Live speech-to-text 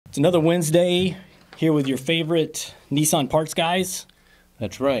It's another Wednesday here with your favorite Nissan parts guys.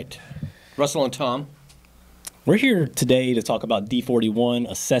 That's right. Russell and Tom. We're here today to talk about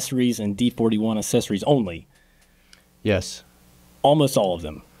D41 accessories and D41 accessories only. Yes. Almost all of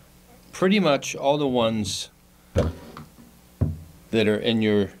them. Pretty much all the ones that are in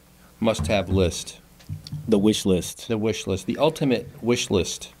your must-have list. The wish list. The wish list. The ultimate wish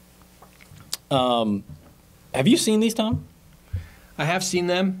list. Have you seen these, Tom? I have seen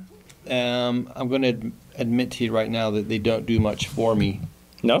them. I'm going to admit to you right now that they don't do much for me.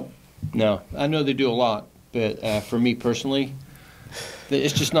 No? No. I know they do a lot, but for me personally,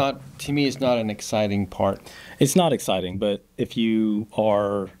 it's just not, to me, it's not an exciting part. It's not exciting, but if you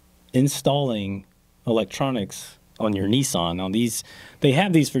are installing electronics on your Nissan, on these, they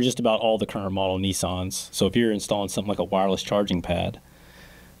have these for just about all the current model Nissans. So if you're installing something like a wireless charging pad,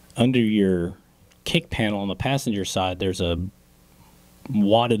 under your kick panel on the passenger side, there's a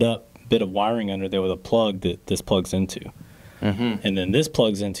wadded up bit of wiring under there with a plug that this plugs into. Mm-hmm. And then this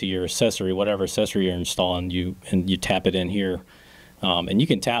plugs into your accessory, whatever accessory you're installing, you tap it in here. And you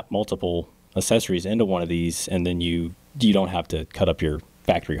can tap multiple accessories into one of these, and then you don't have to cut up your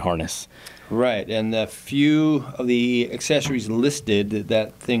factory harness. Right, and a few of the accessories listed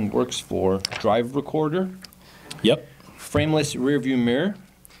that thing works for: drive recorder, yep, frameless rear view mirror,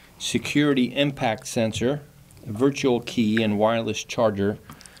 security impact sensor, virtual key and wireless charger,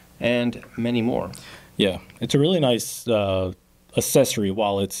 and many more. Yeah, it's a really nice accessory.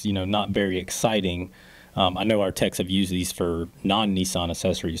 While it's not very exciting, I know our techs have used these for non-Nissan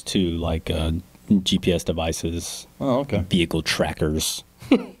accessories too, like GPS devices, vehicle trackers.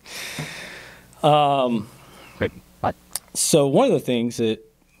 So one of the things that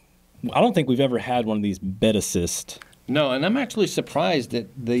I don't think we've ever had one of these bed assist. No, and I'm actually surprised at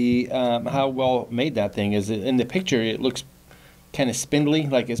the how well made that thing is. In the picture, it looks kind of spindly,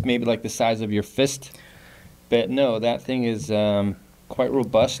 like it's maybe like the size of your fist. But no, that thing is quite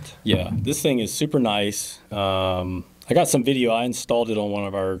robust. Yeah, this thing is super nice. I got some video. I installed it on one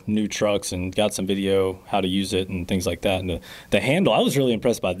of our new trucks and got some video how to use it and things like that. And the handle, I was really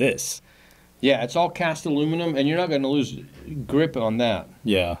impressed by this. Yeah, it's all cast aluminum, and you're not going to lose grip on that.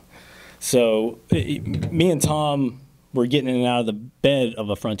 Yeah. So me and Tom were getting in and out of the bed of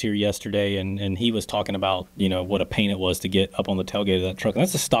a Frontier yesterday, and he was talking about, what a pain it was to get up on the tailgate of that truck. And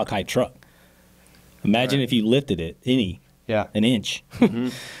that's a stock height truck. Imagine if you lifted it an inch. Mm-hmm.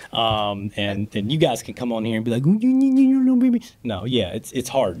 And you guys can come on here and be like, no, yeah, it's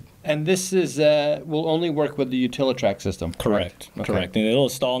hard. And this is will only work with the Utilitrack system. Correct. Correct. And it'll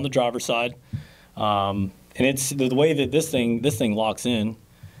install on the driver's side. And it's the way that this thing locks in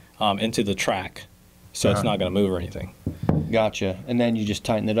into the track, so it's not going to move or anything. Gotcha. And then you just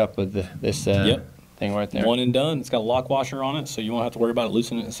tighten it up with this thing right there. One and done. It's got a lock washer on it, so you won't have to worry about it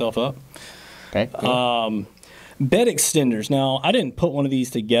loosening itself up. Okay. Cool. Bed extenders. Now, I didn't put one of these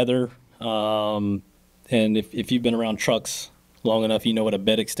together, and if you've been around trucks long enough, you know what a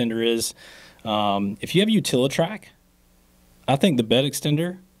bed extender is. If you have Utilitrack, I think the bed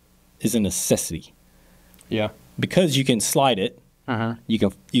extender is a necessity. Yeah. Because you can slide it.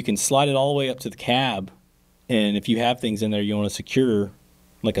 You can slide it all the way up to the cab, and if you have things in there you want to secure,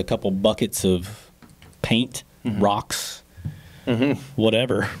 like a couple buckets of paint, rocks,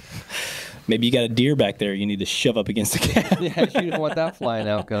 whatever. Maybe you got a deer back there you need to shove up against the cab. Yeah, you don't want that flying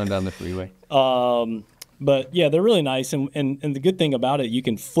out going down the freeway. But yeah, they're really nice, and the good thing about it, you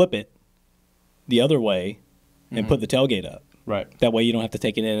can flip it the other way and put the tailgate up. Right. That way you don't have to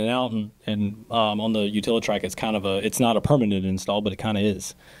take it in and out, and on the Utilitrack it's kind of it's not a permanent install, but it kind of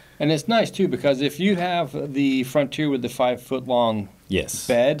is. And it's nice too, because if you have the Frontier with the 5-foot-long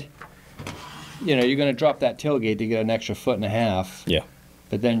bed, you're going to drop that tailgate to get an extra 1.5 feet. Yeah.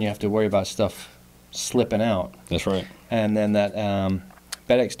 But then you have to worry about stuff slipping out. That's right. And then that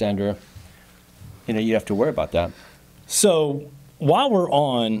bed extender, you have to worry about that. So while we're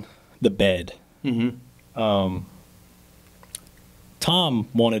on the bed, Tom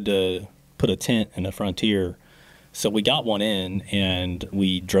wanted to put a tent in a Frontier, so we got one in, and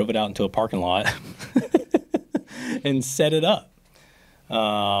we drove it out into a parking lot and set it up.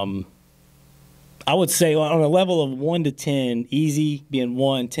 I would say on a level of 1 to 10, easy being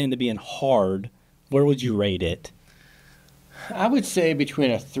 1, 10 to being hard, where would you rate it? I would say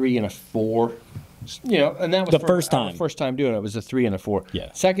between a 3 and a 4. And that was the first time. First time doing it was a 3 and a 4.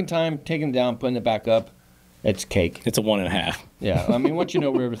 Yeah. Second time, taking it down, putting it back up, it's cake. It's a 1.5. Yeah. I mean, once you know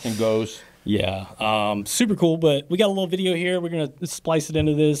where everything goes. Yeah. Super cool. But we got a little video here. We're going to splice it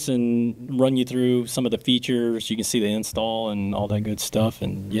into this and run you through some of the features. You can see the install and all that good stuff.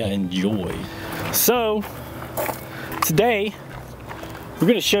 And yeah, enjoy. So today We're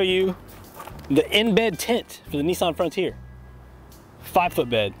gonna show you the in-bed tent for the Nissan Frontier.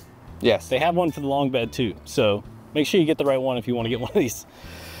 5-foot bed. Yes. They have one for the long bed too, so make sure you get the right one if you want to get one of these.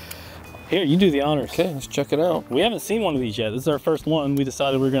 Here, you do the honors. Okay, let's check it out. We haven't seen one of these yet. This is our first one. We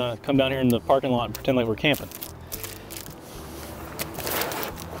decided we are gonna come down here in the parking lot and pretend like we're camping.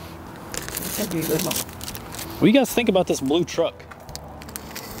 What do you guys think about this blue truck?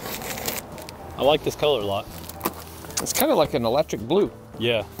 I like this color a lot. It's kind of like an electric blue.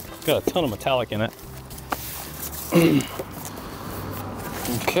 Yeah, it's got a ton of metallic in it.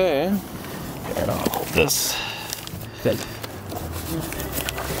 Okay. Here, I'll hold this. Good.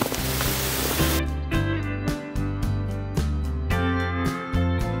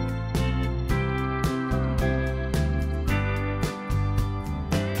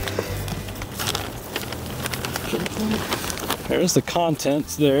 There's the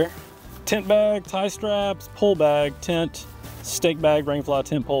contents there. Tent bag, tie straps, pole bag, tent, stake bag, rainfly,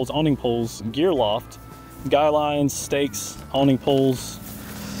 tent poles, awning poles, gear loft, guy lines, stakes, awning poles.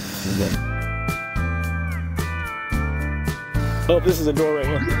 Oh, this is a door right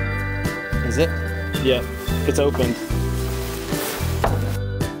here. Is it? Yeah, it's open.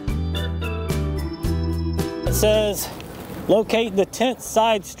 It says, locate the tent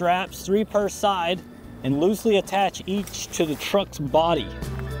side straps, 3 per side, and loosely attach each to the truck's body.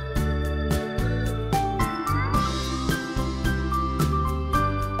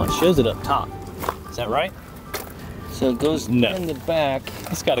 Well, it shows it up top. Is that right? So it goes in the back.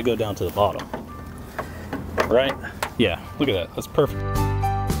 It's got to go down to the bottom. Right? Yeah, look at that. That's perfect.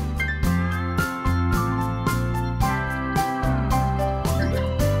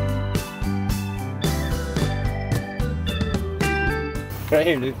 Right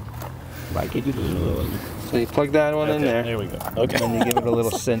here, dude. So you plug that one in there. There we go. Okay. And you give it a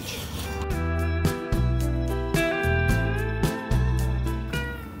little cinch.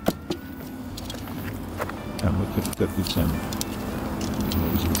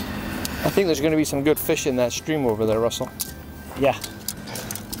 I think there's going to be some good fish in that stream over there, Russell. Yeah.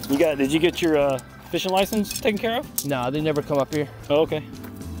 Did you get your fishing license taken care of? No, they never come up here. Oh, okay.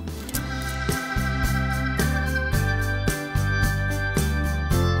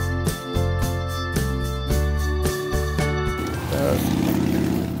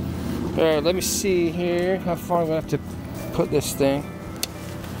 Alright, let me see here how far I'm going to have to put this thing.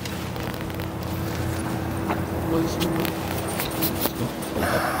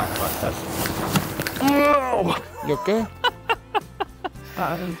 Oh! You okay?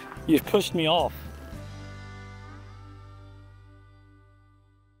 You pushed me off.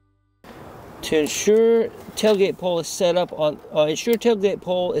 To ensure tailgate pole is set up on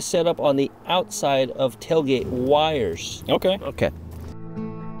the outside of tailgate wires. Okay. Okay.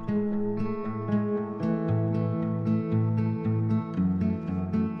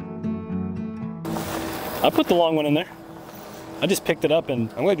 I put the long one in there. I just picked it up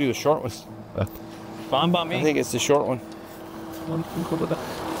and I'm going to do the short one. fine by me. I think it's the short one.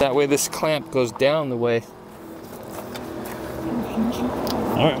 That way this clamp goes down the way.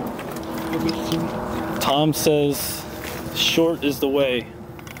 All right. Tom says short is the way.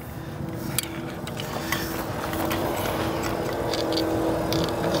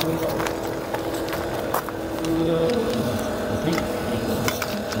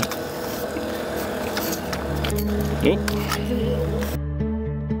 Nope.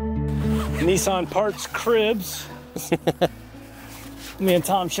 Nissan parts cribs. Me and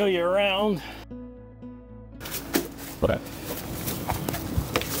Tom show you around. Right.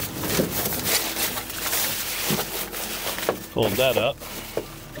 Fold that up.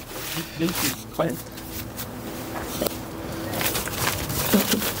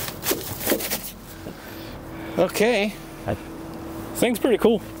 Okay. Thing's pretty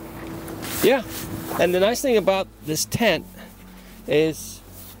cool. Yeah. And the nice thing about this tent is,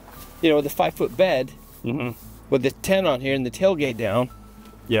 you know, the 5-foot bed with the tent on here and the tailgate down.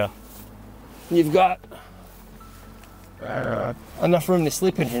 Yeah. You've got enough room to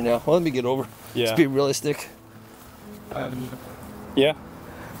sleep in here now. Well, let me get over. Yeah. Let's be realistic. Yeah.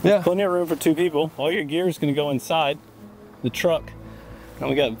 Yeah. Plenty of room for 2 people. All your gear is going to go inside the truck. And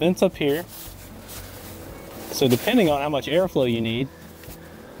we got vents up here. So depending on how much airflow you need,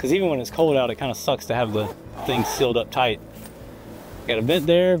 because even when it's cold out, it kind of sucks to have the thing sealed up tight. Got a vent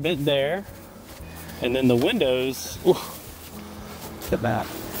there, and then the windows. Ooh, The back.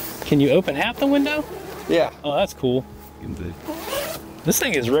 can you open half the window? Yeah. Oh, that's cool. This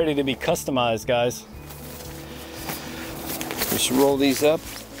thing is ready to be customized, guys. Just roll these up.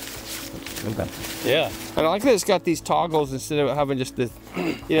 Okay. Yeah. And I like that it's got these toggles instead of having just the,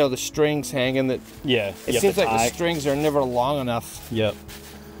 the strings hanging. That Yeah. it seems like the strings are never long enough. Yep.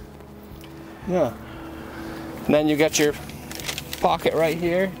 Yeah. And then you got your pocket right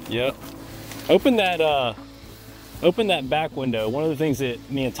here. Yep. Open that back window. One of the things that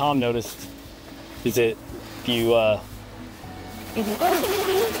me and Tom noticed is that if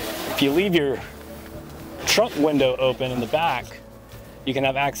you leave your truck window open in the back, you can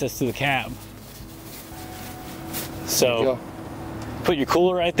have access to the cab. So put your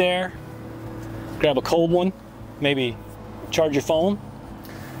cooler right there, grab a cold one, maybe charge your phone,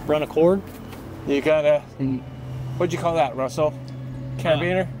 run a cord. You got a, what'd you call that, Russell?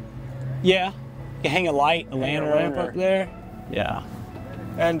 Carabiner? Yeah, you can hang a light, a lantern, lamp up there. Yeah.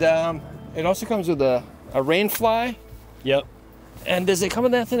 And it also comes with a rain fly. Yep. And does it come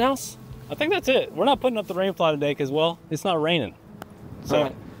with anything else? I think that's it. We're not putting up the rain fly today because, well, it's not raining.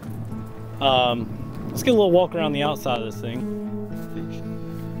 So, let's get a little walk around the outside of this thing.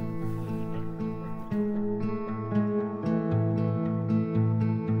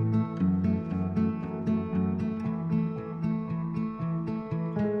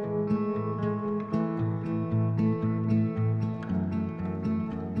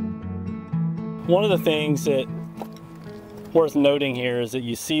 One of the things that worth noting here is that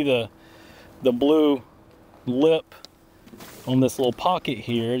you see the blue lip on this little pocket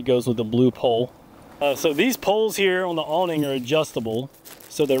here. It goes with the blue pole. So these poles here on the awning are adjustable,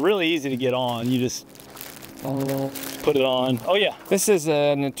 so they're really easy to get on. You just put it on. Oh yeah. This is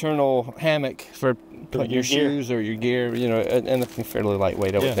an internal hammock for putting your shoes or your gear, anything fairly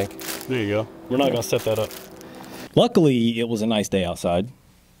lightweight, I would think. There you go. We're not gonna set that up. Luckily, it was a nice day outside.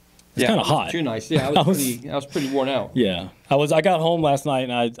 It's kind of hot. Too nice. Yeah, I was pretty worn out. Yeah, I got home last night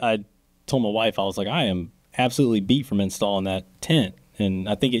and I told my wife, I was like, I am absolutely beat from installing that tent. And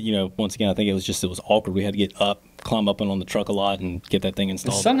I think it, once again, I think it was awkward. We had to get up, climb up and on the truck a lot and get that thing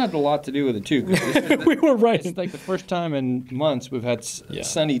installed. The sun had a lot to do with it too. We were right. It's like the first time in months we've had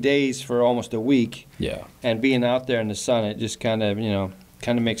sunny days for almost a week. Yeah. And being out there in the sun, it just kind of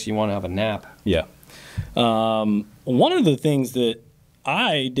makes you want to have a nap. Yeah. One of the things that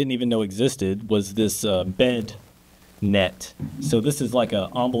I didn't even know existed was this bed net. So this is like an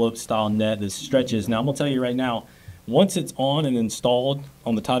envelope style net that stretches. Now I'm gonna tell you right now, once it's on and installed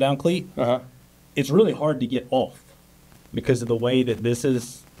on the tie down cleat, it's really hard to get off because of the way that this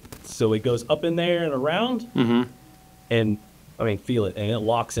is. So it goes up in there and around, and I mean feel it, and it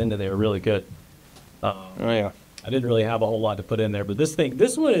locks into there really good. Oh yeah. I didn't really have a whole lot to put in there, but this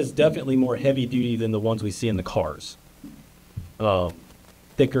one is definitely more heavy duty than the ones we see in the cars.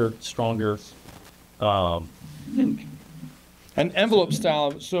 Thicker, stronger. An envelope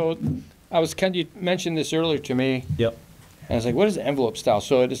style. So you mentioned this earlier to me. Yep. And I was like, what is envelope style?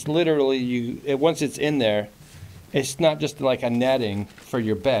 So it's literally once it's in there, it's not just like a netting for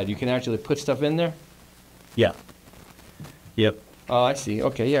your bed. You can actually put stuff in there? Yeah. Yep. Oh, I see.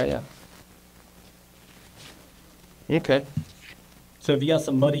 Okay, yeah. Okay. So if you got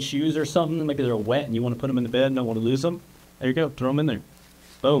some muddy shoes or something, maybe they're wet and you want to put them in the bed and don't want to lose them, there you go. Throw them in there.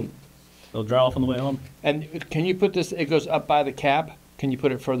 Boom. They'll dry off on the way home. And can you put this, it goes up by the cab? Can you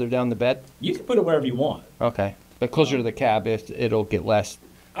put it further down the bed? You can put it wherever you want. Okay. But closer to the cab, it'll get less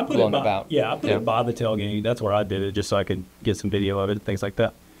blown about. Yeah, I put it by the tailgate. That's where I did it, just so I could get some video of it and things like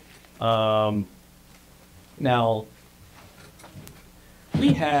that. Now,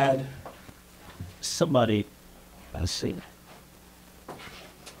 we had somebody, let's see.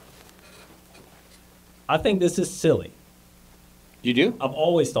 I think this is silly. You do? I've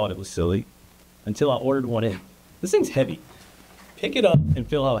always thought it was silly until I ordered one in. This thing's heavy. Pick it up and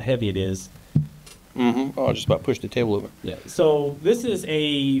feel how heavy it is. Oh, I just about pushed the table over. Yeah. So this is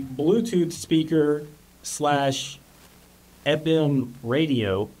a Bluetooth speaker / FM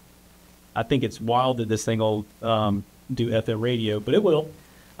radio. I think it's wild that this thing will do FM radio, but it will.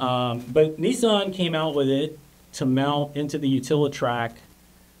 But Nissan came out with it to mount into the Utilitrack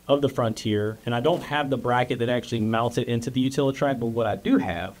of the Frontier, and I don't have the bracket that actually mounts it into the Utilitrack, but what I do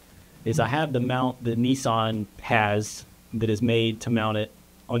have is I have the mount that Nissan has that is made to mount it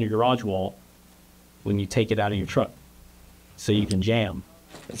on your garage wall when you take it out of your truck, so you can jam.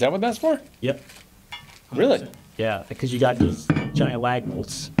 Is that what that's for? Yep. Really? Yeah, because you got these giant lag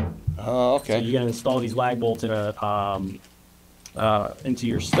bolts. Oh, okay. So you're gonna install these lag bolts into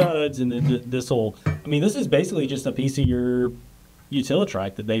your studs, and then this is basically just a piece of your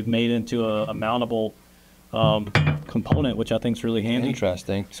Utilitrack that they've made into a mountable component, which I think is really handy.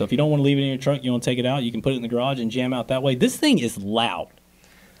 Interesting. So if you don't want to leave it in your truck, you want to take it out, you can put it in the garage and jam out that way. This thing is loud.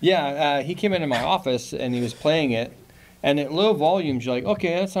 Yeah, he came into my office and he was playing it, and at low volumes, you're like,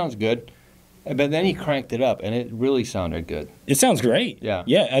 okay, that sounds good. But then he cranked it up, and it really sounded good. It sounds great. Yeah.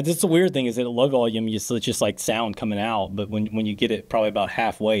 Yeah, that's the weird thing is that at low volume, it's just like sound coming out. But when you get it probably about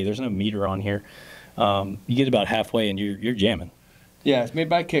halfway, there's no meter on here. You get about halfway and you're jamming. Yeah, it's made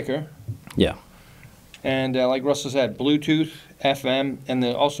by Kicker. Yeah. And like Russell said, Bluetooth, FM, and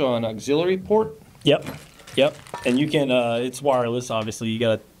then also an auxiliary port. Yep. And you can, it's wireless, obviously. You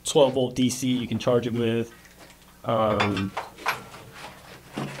got a 12-volt DC you can charge it with.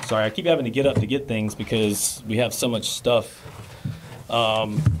 Sorry, I keep having to get up to get things because we have so much stuff.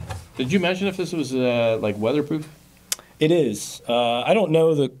 Did you mention if this was like weatherproof? It is. I don't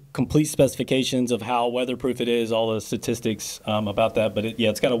know the complete specifications of how weatherproof it is, all the statistics about that, but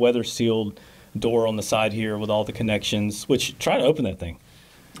it's got a weather-sealed door on the side here with all the connections, which, try to open that thing.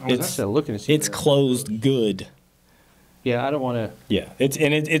 I was actually looking to see. It's closed good. Yeah, I don't want to. Yeah,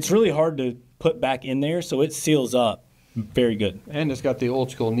 it's really hard to put back in there, so it seals up very good. And it's got the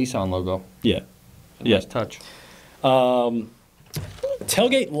old school Nissan logo. Yeah. Nice touch. Tailgate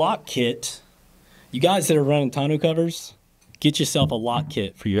Lock Kit. You guys that are running tonneau covers, get yourself a lock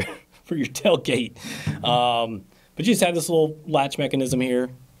kit for your tailgate. But you just have this little latch mechanism here,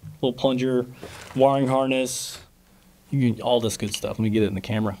 little plunger, wiring harness, all this good stuff. Let me get it in the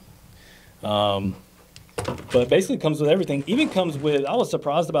camera. But basically it comes with everything. Even comes with, I was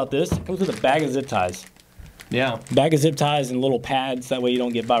surprised about this, it comes with a bag of zip ties. Yeah. Bag of zip ties and little pads, that way you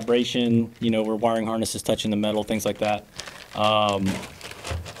don't get vibration, where wiring harness is touching the metal, things like that.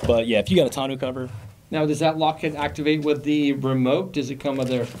 But yeah, if you got a tonneau cover. Now, does that lock kit activate with the remote? Does it come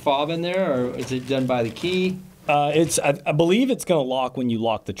with a fob in there, or is it done by the key? I believe it's going to lock when you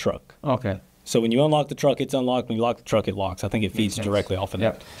lock the truck. Okay. So when you unlock the truck, it's unlocked. When you lock the truck, it locks. I think it feeds directly off of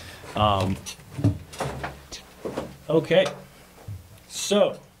that. Yep. Okay.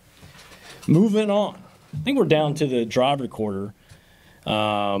 So, moving on. I think we're down to the drive recorder.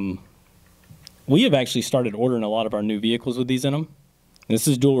 We have actually started ordering a lot of our new vehicles with these in them. This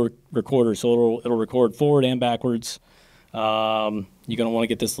is dual recorder, so it'll record forward and backwards. You're going to want to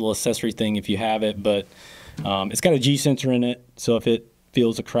get this little accessory thing if you have it, but it's got a G sensor in it, so if it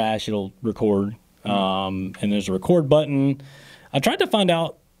feels a crash, it'll record. And there's a record button. I tried to find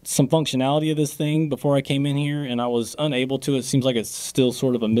out some functionality of this thing before I came in here, and I was unable to. It seems like it's still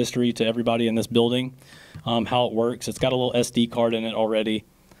sort of a mystery to everybody in this building how it works. It's got a little SD card in it already,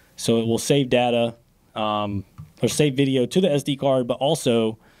 so it will save data or save video to the SD card, but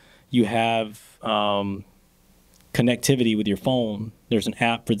also you have connectivity with your phone. There's an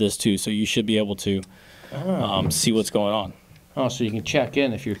app for this too, so you should be able to see what's going on. Oh, so you can check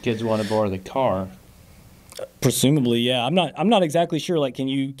in if your kids want to borrow the car. Presumably, yeah. I'm not exactly sure. Like, can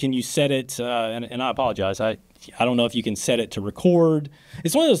you set it? And I apologize. I don't know if you can set it to record.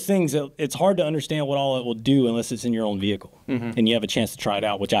 It's one of those things that it's hard to understand what all it will do unless it's in your own vehicle and you have a chance to try it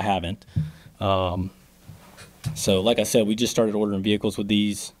out, which I haven't. So, like I said, we just started ordering vehicles with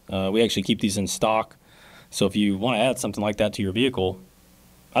these. We actually keep these in stock. So, if you want to add something like that to your vehicle,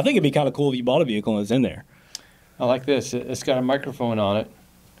 I think it'd be kind of cool if you bought a vehicle and it's in there. I like this. It's got a microphone on it.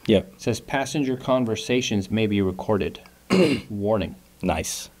 Yep. It says passenger conversations may be recorded. Warning.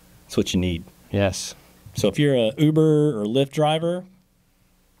 Nice. That's what you need. Yes. So if you're a Uber or Lyft driver,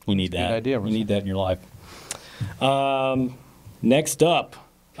 you need that. Good idea. You need that in your life. Next up,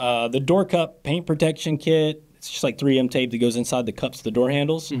 the door cup paint protection kit. It's just like 3M tape that goes inside the cups of the door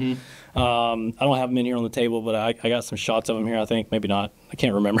handles. I don't have them in here on the table, but I got some shots of them here, I think. Maybe not. I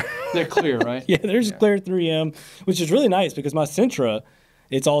can't remember. They're clear, right? Yeah, there's clear 3M, which is really nice because my Sentra,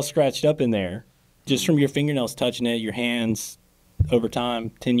 it's all scratched up in there just from your fingernails touching it, your hands over time,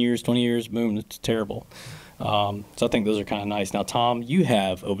 10 years, 20 years, boom, it's terrible. So I think those are kind of nice. Now, Tom, you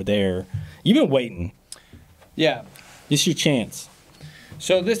have over there, you've been waiting. Yeah. This is your chance.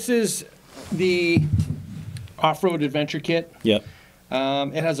 So this is the off-road adventure kit. Yep.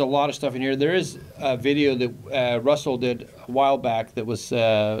 It has a lot of stuff in here. There is a video that Russell did a while back that was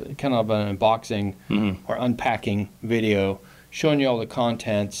kind of an unboxing or unpacking video showing you all the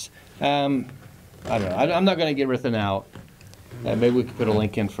contents. I don't know. I'm not going to get everything out. Maybe we could put a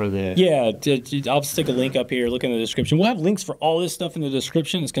link in for the... Yeah, I'll stick a link up here. Look in the description. We'll have links for all this stuff in the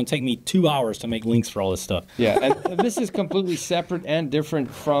description. It's going to take me 2 hours to make links for all this stuff. Yeah, and this is completely separate and different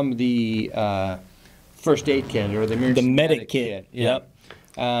from the first aid kit or the medic kit. Yep.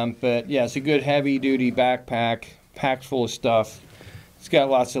 But yeah, it's a good heavy-duty backpack, packed full of stuff. It's got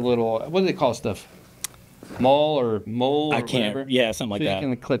lots of little... What do they call stuff? Mole or whatever. Yeah, something like so that. You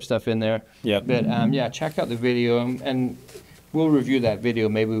can clip stuff in there. Yep. But yeah, check out the video and we'll review that video.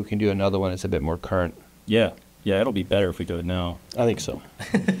 Maybe we can do another one that's a bit more current. Yeah, it'll be better if we do it now. I think so.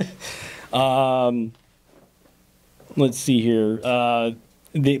 Let's see here.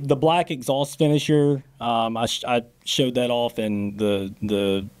 The black exhaust finisher, I showed that off in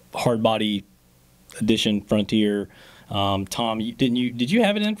the hard body edition Frontier. Tom, did you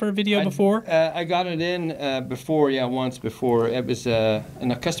have it in for a video before? I got it in before, once before. It was,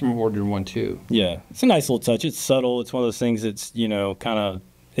 and a customer ordered one too. Yeah, it's a nice little touch. It's subtle. It's one of those things that's, kind of,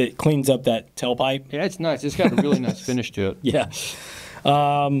 it cleans up that tailpipe. Yeah, it's nice. It's got a really nice finish to it. Yeah.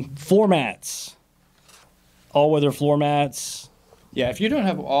 Floor mats. All-weather floor mats. Yeah, if you don't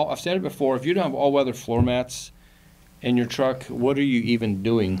have I've said it before, if you don't have all-weather floor mats in your truck, what are you even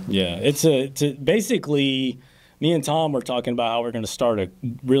doing? Yeah, it's basically, me and Tom were talking about how we're going to start a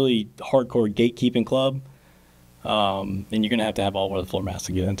really hardcore gatekeeping club, and you're going to have all-weather floor mats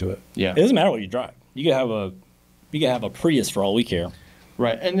to get into it. Yeah. It doesn't matter what you drive. You could have a Prius for all we care.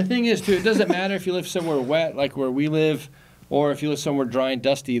 Right, and the thing is, too, it doesn't matter if you live somewhere wet, like where we live, or if you live somewhere dry and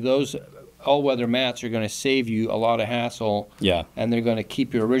dusty. Those all-weather mats are going to save you a lot of hassle. Yeah. And they're going to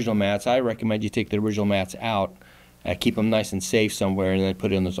keep your original mats. I recommend you take the original mats out, keep them nice and safe somewhere, and then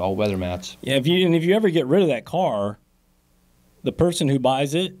put in those all-weather mats. Yeah, if you ever get rid of that car, the person who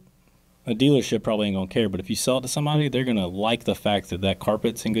buys it, a dealership probably ain't going to care, but if you sell it to somebody, they're going to like the fact that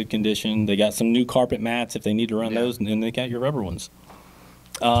carpet's in good condition. They got some new carpet mats if they need to run those, and then they got your rubber ones.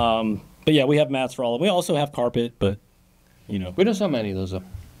 But yeah, we have mats for all of them. We also have carpet, but, We don't sell many of those, though.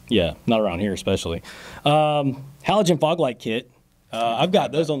 Yeah, not around here especially. Halogen fog light kit. I've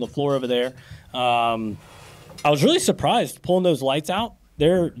got those on the floor over there. I was really surprised pulling those lights out.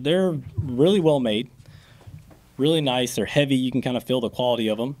 They're really well made, really nice. They're heavy. You can kind of feel the quality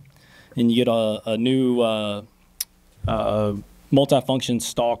of them, and you get a new multi-function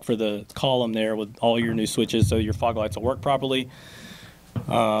stalk for the column there with all your new switches, so your fog lights will work properly.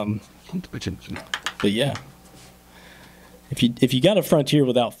 But yeah. If you got a Frontier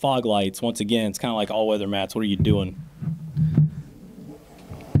without fog lights, once again, it's kind of like all-weather mats. What are you doing?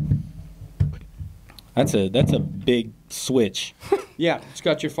 That's a big switch. Yeah, it's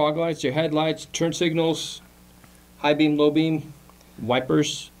got your fog lights, your headlights, turn signals, high beam, low beam,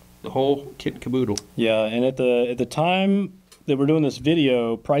 wipers, the whole kit and caboodle. Yeah, and at the time that we're doing this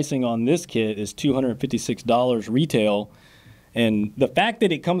video, pricing on this kit is $256 retail, and the fact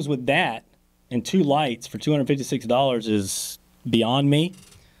that it comes with that and two lights for $256 is beyond me.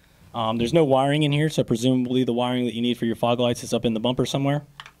 There's no wiring in here, so presumably the wiring that you need for your fog lights is up in the bumper somewhere.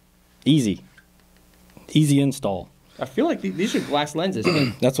 Easy install. I feel like these are glass lenses.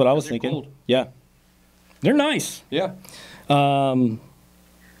 That's what I was thinking. Cool. Yeah, they're nice. Yeah.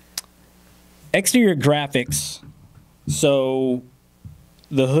 Exterior graphics. So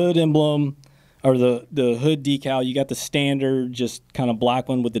the hood emblem, or the hood decal, you got the standard just kind of black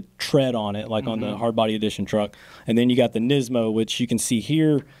one with the tread on it, like on the hard body edition truck. And then you got the Nismo, which you can see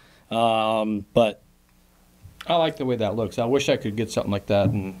here. But I like the way that looks. I wish I could get something like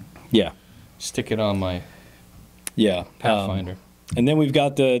that and stick it on my Pathfinder. And then we've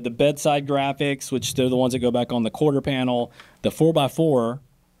got the bedside graphics, which they're the ones that go back on the quarter panel. The 4x4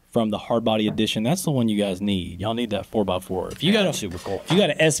 from the hard body edition, that's the one you guys need. Y'all need that 4x4. If you got super cool. If you got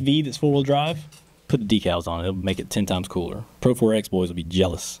an SV that's 4-wheel drive, put the decals on it. It'll make it 10 times cooler. Pro 4X boys will be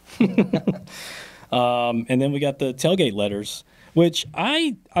jealous. And then we got the tailgate letters, which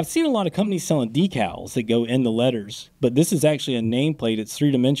I've seen a lot of companies selling decals that go in the letters, but this is actually a nameplate. It's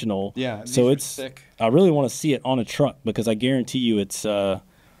 3-dimensional. Yeah, so it's thick. I really want to see it on a truck because I guarantee you it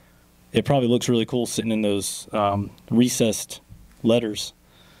probably looks really cool sitting in those recessed letters.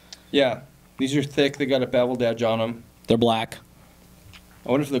 Yeah, these are thick. They got a beveled edge on them. They're black.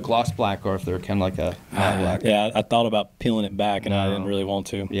 I wonder if they're gloss black or if they're kind of like a matte black. Yeah, I thought about peeling it back, and I didn't really want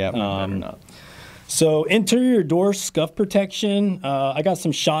to. Yeah, better not. So interior door scuff protection. I got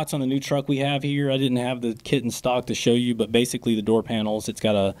some shots on the new truck we have here. I didn't have the kit in stock to show you, but basically the door panels, it's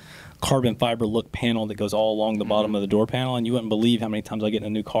got a carbon fiber look panel that goes all along the bottom of the door panel, and you wouldn't believe how many times I get in a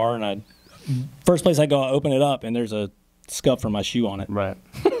new car, and first place I go, I open it up, and there's a scuff from my shoe on it. Right.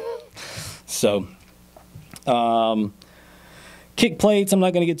 So, kick plates, I'm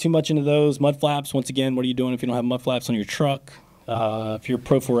not going to get too much into those. Mud flaps, once again, what are you doing if you don't have mud flaps on your truck? If you're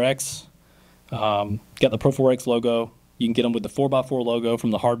Pro 4X, got the Pro 4X logo. You can get them with the 4x4 logo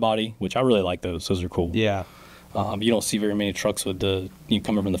from the hard body, which I really like those. Those are cool. Yeah. You don't see very many trucks with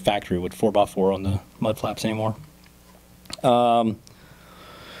coming from the factory with 4x4 on the mud flaps anymore. The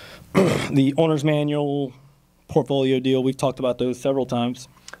owner's manual portfolio deal, we've talked about those several times.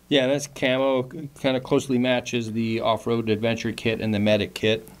 Yeah, that's camo, kind of closely matches the off-road adventure kit and the medic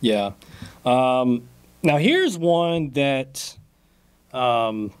kit. Yeah. Now here's one that,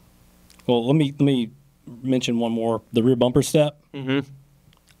 well, let me mention one more. The rear bumper step. Mm-hmm.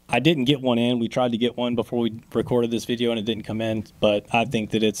 I didn't get one in. We tried to get one before we recorded this video and it didn't come in, but I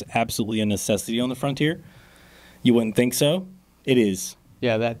think that it's absolutely a necessity on the Frontier. You wouldn't think so. It is.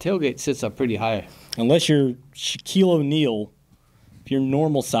 Yeah, that tailgate sits up pretty high. Unless you're Shaquille O'Neal, if you're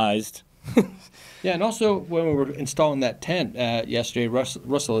normal sized. Yeah, and also when we were installing that tent yesterday,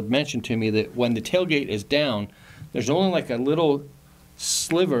 Russell had mentioned to me that when the tailgate is down, there's only like a little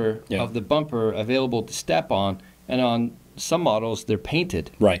sliver of the bumper available to step on, and on some models they're painted.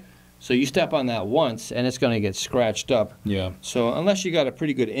 Right. So you step on that once and it's going to get scratched up. Yeah. So unless you got a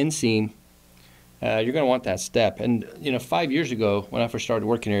pretty good inseam, you're going to want that step. And 5 years ago when I first started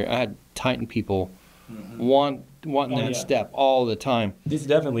working here, I had Titan people wanting that step all the time. This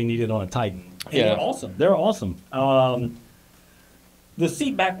definitely needed on a Titan. And Yeah. they're awesome. They're awesome. The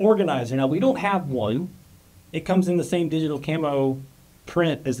seat back organizer. Now we don't have one. It comes in the same digital camo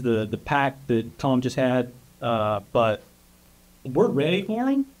print as the pack that Tom just had, but we're ready for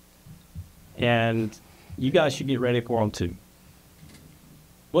them, and you guys should get ready for them too.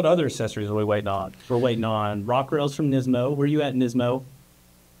 What other accessories are we waiting on? We're waiting on rock rails from Nismo. Where you at, Nismo?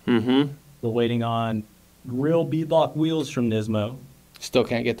 Mm-hmm. We're waiting on real beadlock wheels from Nismo. Still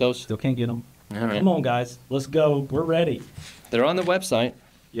can't get those? Still can't get them. All right. Come on, guys. Let's go. We're ready. They're on the website.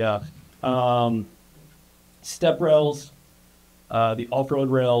 Yeah. Step rails, the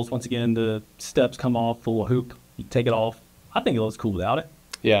off-road rails. Once again, the steps come off full of hoop. You take it off. I think it looks cool without it.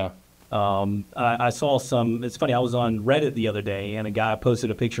 Yeah. I saw some. It's funny. I was on Reddit the other day, and a guy posted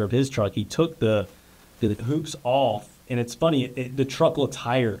a picture of his truck. He took the hoops off, and it's funny. The truck looks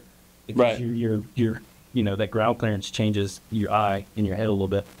higher. Because Right. Your that ground clearance changes your eye in your head a little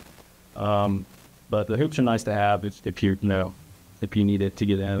bit. But the hoops are nice to have if you need it to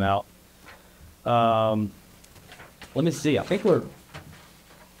get in and out. Let me see. I think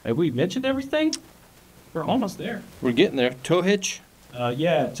have we mentioned everything? We're almost there. We're getting there. Tow hitch?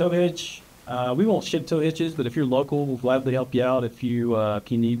 Yeah, tow hitch. We won't ship tow hitches, but if you're local, we'll gladly help you out. If you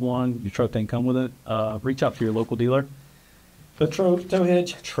need one, your truck doesn't come with it, reach out to your local dealer. The troll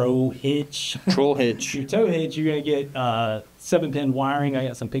hitch. Troll hitch. Your tow hitch, you're going to get 7-pin wiring. I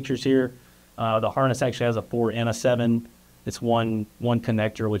got some pictures here. The harness actually has a 4 and a 7. It's one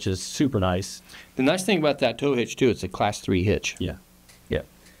connector, which is super nice. The nice thing about that tow hitch, too, it's a Class 3 hitch. Yeah.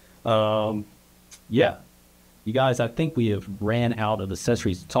 Yeah. You guys, I think we have ran out of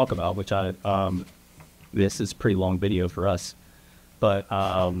accessories to talk about, which this is a pretty long video for us. But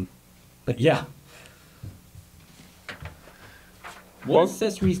yeah. What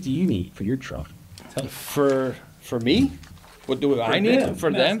accessories do you need for your truck? For me? What do I need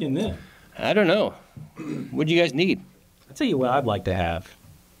for them? I don't know. What do you guys need? I'll tell you what I'd like to have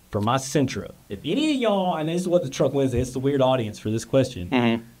for my Sentra. If any of y'all, and this is what the truck was, it's the weird audience for this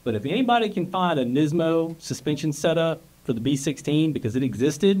question, but if anybody can find a Nismo suspension setup for the B16 because it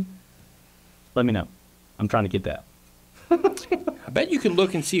existed, let me know. I'm trying to get that. I bet you could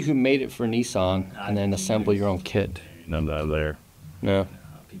look and see who made it for Nissan and then assemble your own kit. None of that there. No.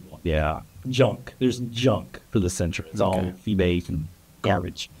 Yeah. Junk. There's junk for the Sentra. It's all eBay and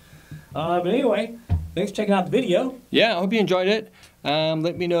garbage. But anyway, thanks for checking out the video. Yeah, I hope you enjoyed it.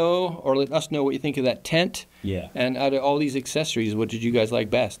 Let me know, or let us know what you think of that tent. Yeah. And out of all these accessories, what did you guys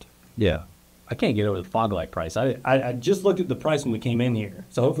like best? Yeah. I can't get over the fog light price. I just looked at the price when we came in here,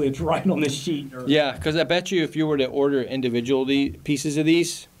 so hopefully it's right on this sheet. Yeah, because I bet you if you were to order individually pieces of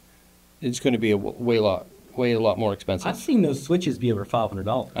these, it's going to be a lot more expensive. I've seen those switches be over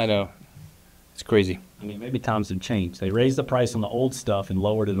 $500. I know. It's crazy. I mean, maybe times have changed. They raised the price on the old stuff and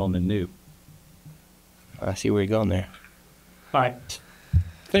lowered it on the new. I see where you're going there. All right.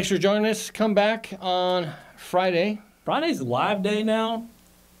 Thanks for joining us. Come back on Friday. Friday's live day now.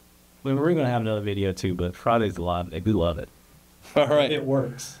 We're going to have another video too, but Friday's live day. We love it. All right. It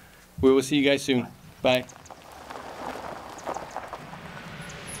works. We will see you guys soon. Bye.